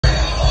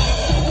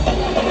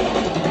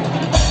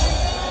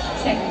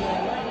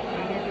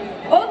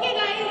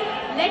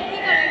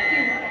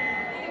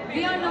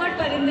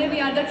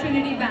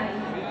Trinity Band.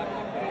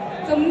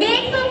 So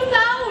make some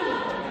sound.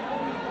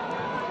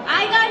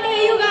 I can't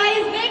hear you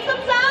guys. Make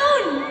some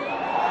sound.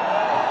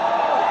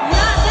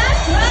 Yeah,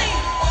 that's right.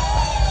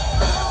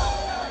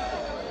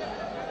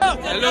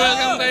 Hello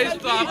welcome guys,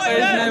 तो आपका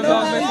इस नए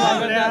blog में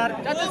स्वागत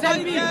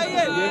है।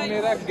 ये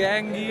मेरा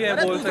गैंग ही है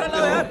बोल सकते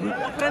हो।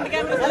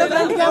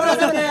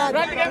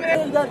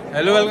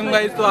 हेलो वेलकम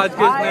गाइस, तो आज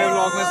के इस नए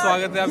ब्लॉग में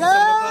स्वागत है आप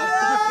सबका।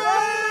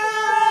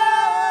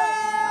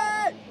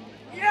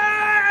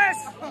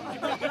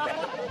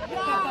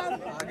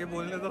 आगे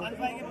बोलने दो।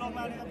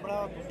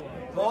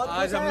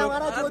 आज हम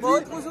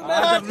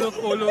लोग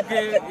कोलो के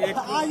एक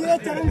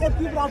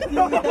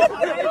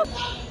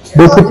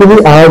बेसिकली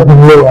आज हम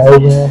लोग आए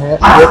हुए हैं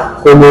एक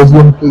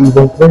कोलोजियम के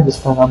इवेंट में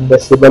जिसका नाम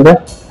डेसिबल है,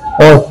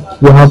 और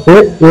यहाँ पे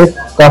एक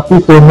काफी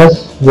फेमस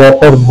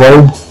रैपर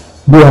वर्ल्ड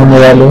भी आने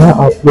वाले हैं।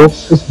 आप लोग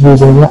इस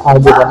वीडियो में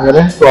आगे बने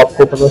रहें तो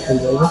आपको पता चल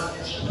जाएगा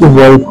कि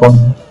वर्ल्ड कौन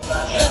है।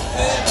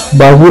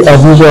 बाकी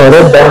अभी जो है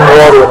बैंड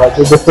वॉर हो रहा है,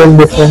 तो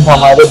डिफरेंट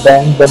हमारे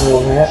बैंड बने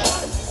हुए हैं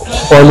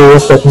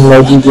कॉलेज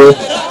टेक्नोलॉजी के,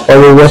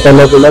 कॉलेज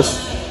अलग अलग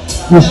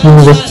इस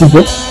यूनिवर्सिटी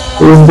के,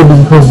 तो इनके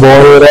बीच में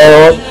वॉर हो रहा है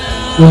और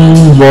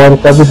इन वॉर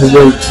का भी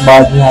रिजल्ट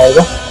बाद में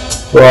आएगा।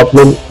 तो आप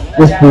लोग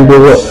इस वीडियो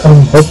को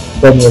अंत तक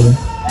बने रहें।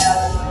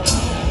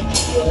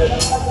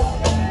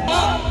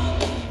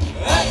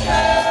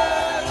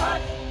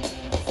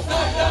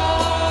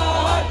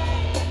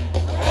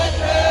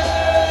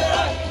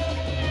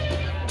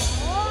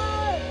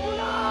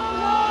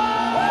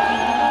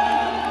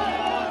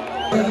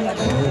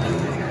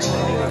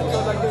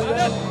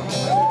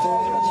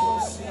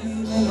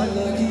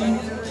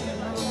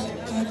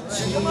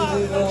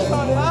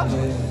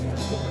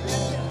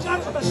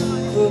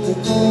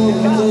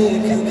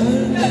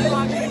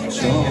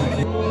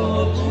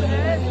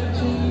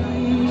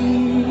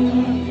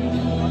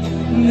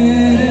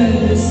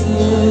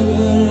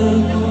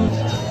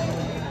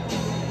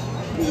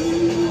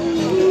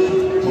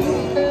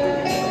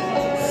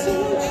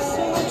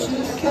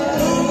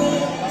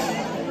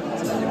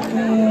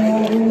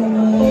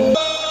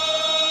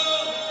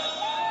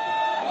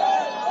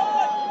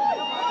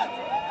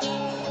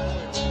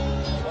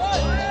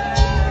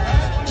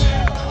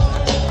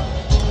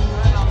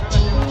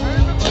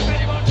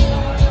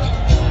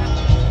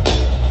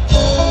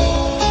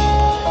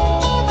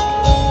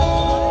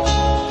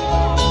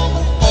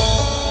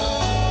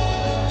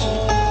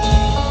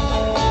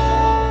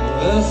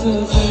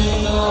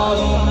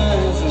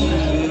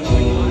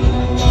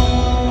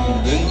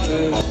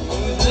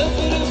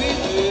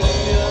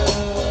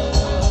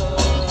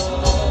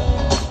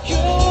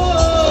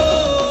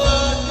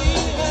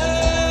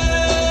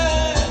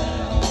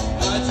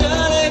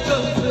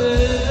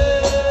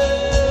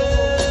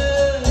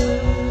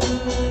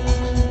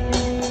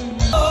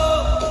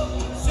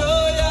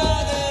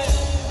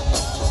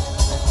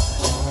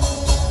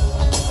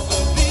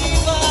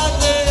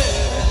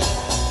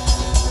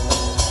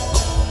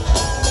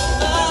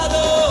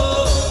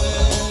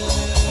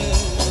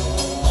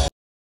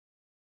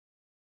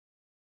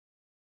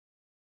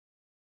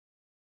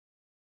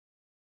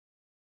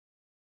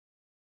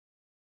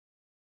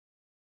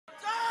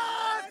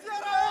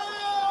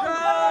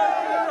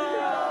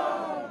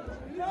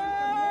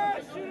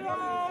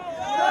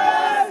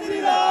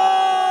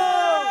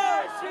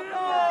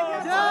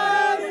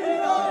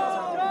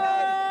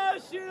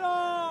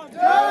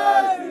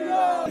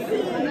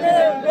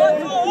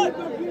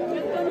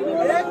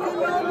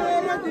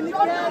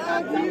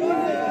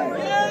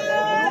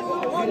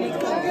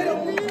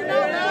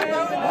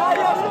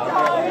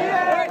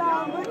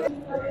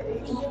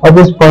 अब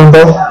इस पॉइंट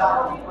ऑफ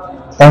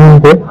टाइम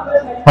पे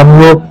हम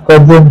लोग का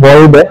जो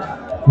वर्ल्ड है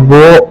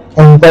वो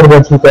एंकर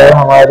बन चुका है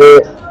हमारे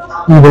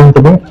इवेंट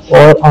में,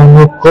 और हम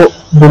लोग को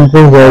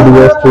बिल्कुल रेडी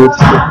है स्टेज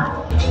पे।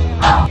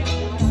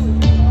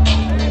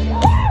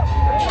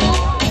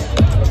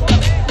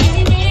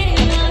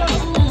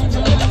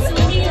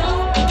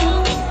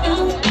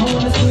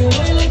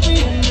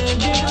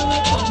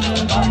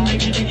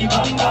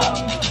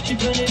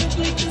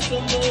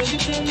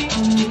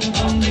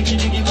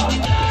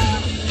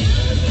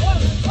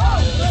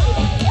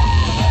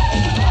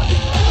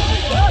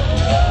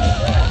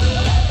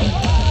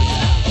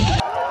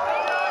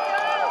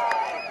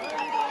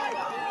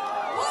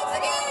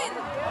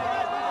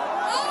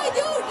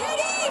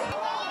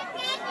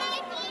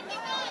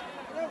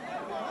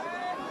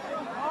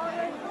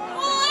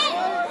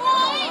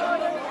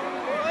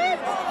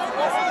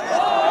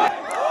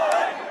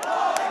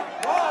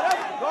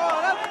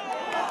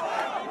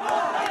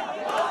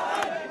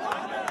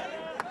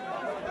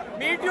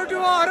 Meet you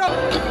tomorrow.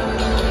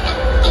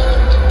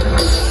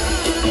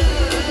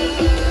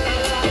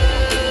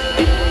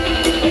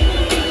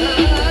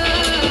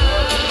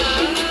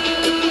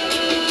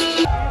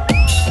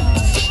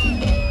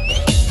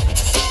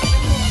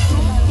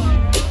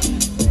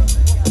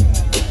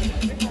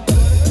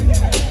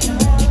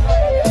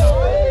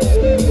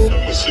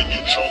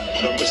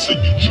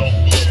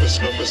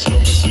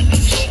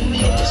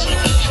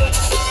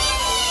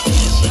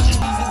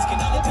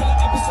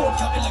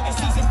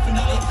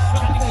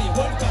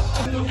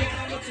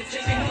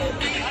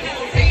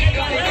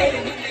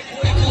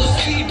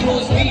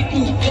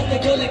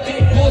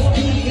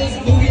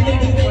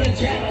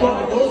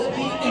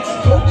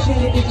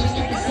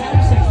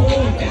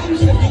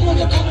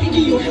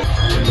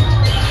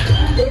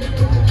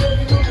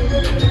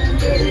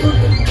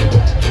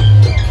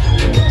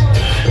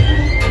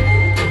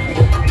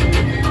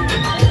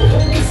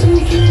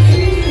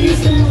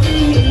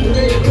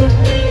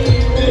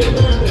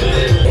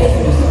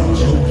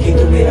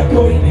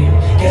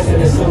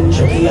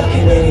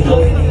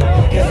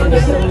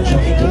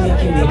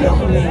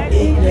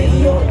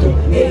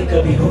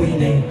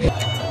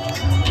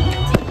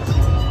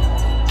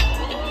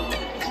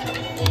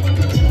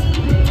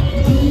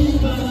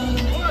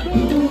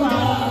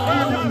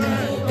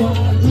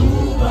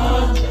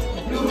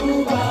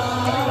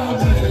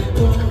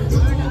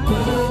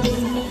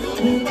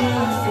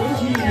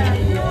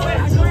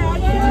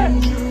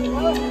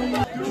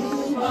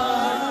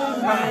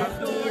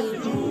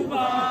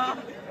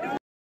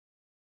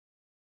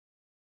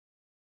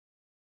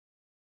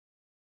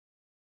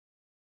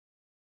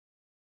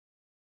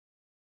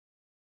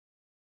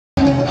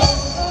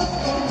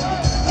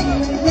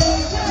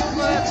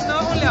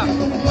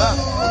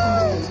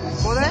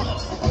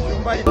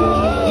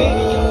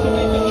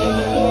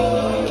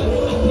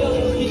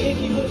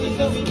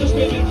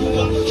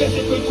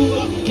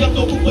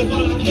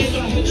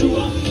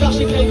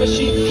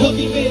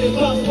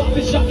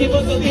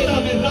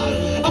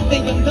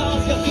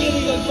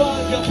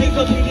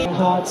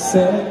 हाथ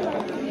से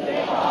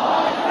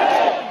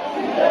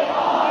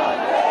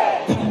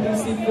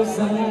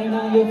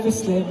ये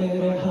फिसले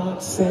मेरे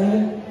हाथ से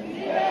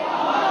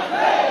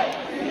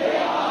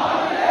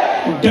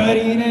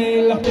डरी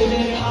नहीं लगते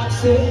मेरे हाथ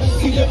से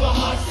सीधे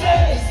बाहर से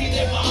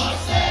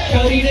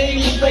डरी नहीं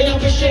लगता यहाँ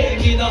पे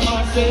शेर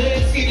हाथ से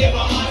सीधे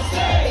बाहर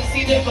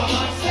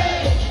से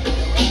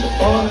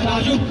और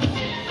नाजुक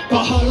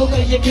पहाड़ों का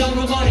ये प्यार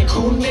हमारे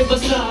खून में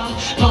बसा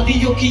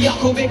वादियों की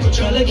आंखों में कुछ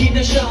अलग ही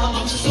नशा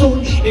हमसे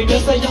सुन एक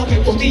ऐसा यहाँ पे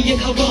उड़ती ये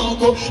हवाओं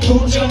को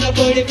दूर जाना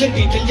पड़े फिर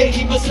भी दिल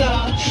यही बसा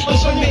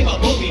बचपन में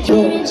बाबू भी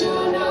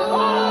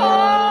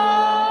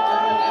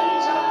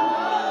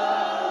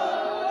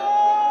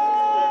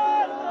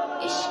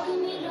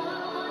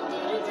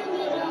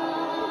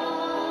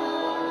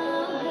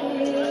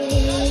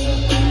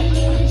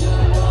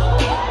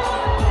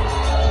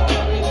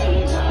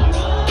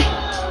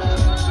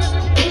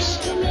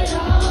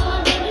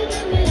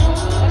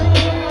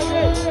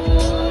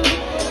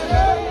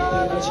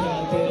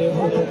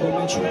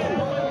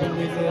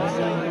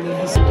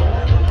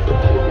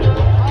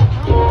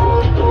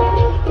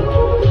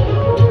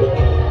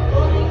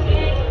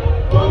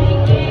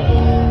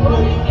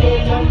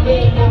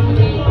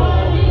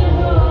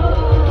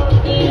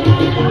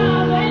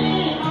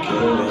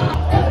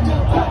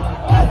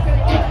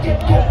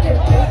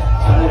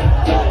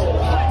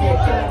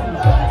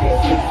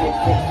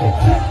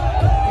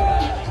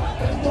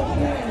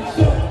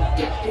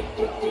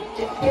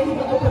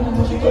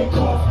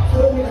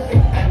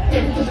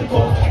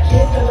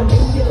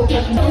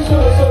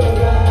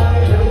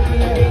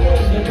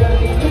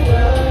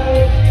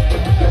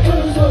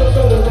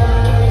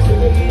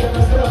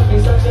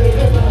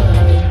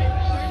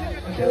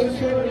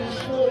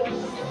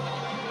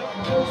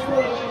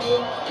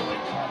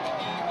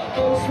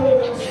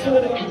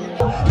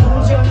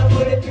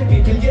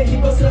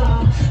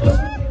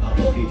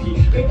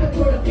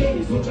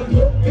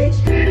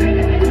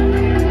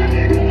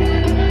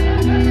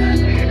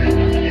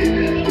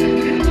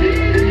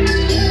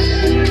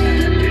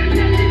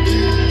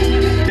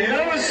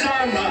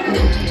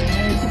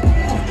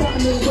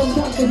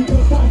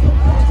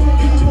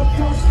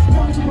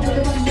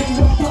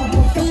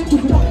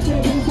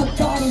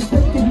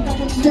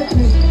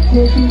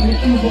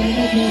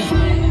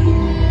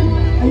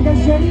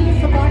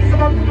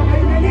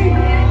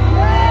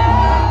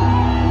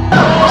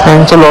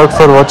Thanks a lot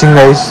for watching,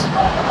 guys.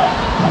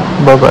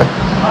 Bye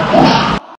bye.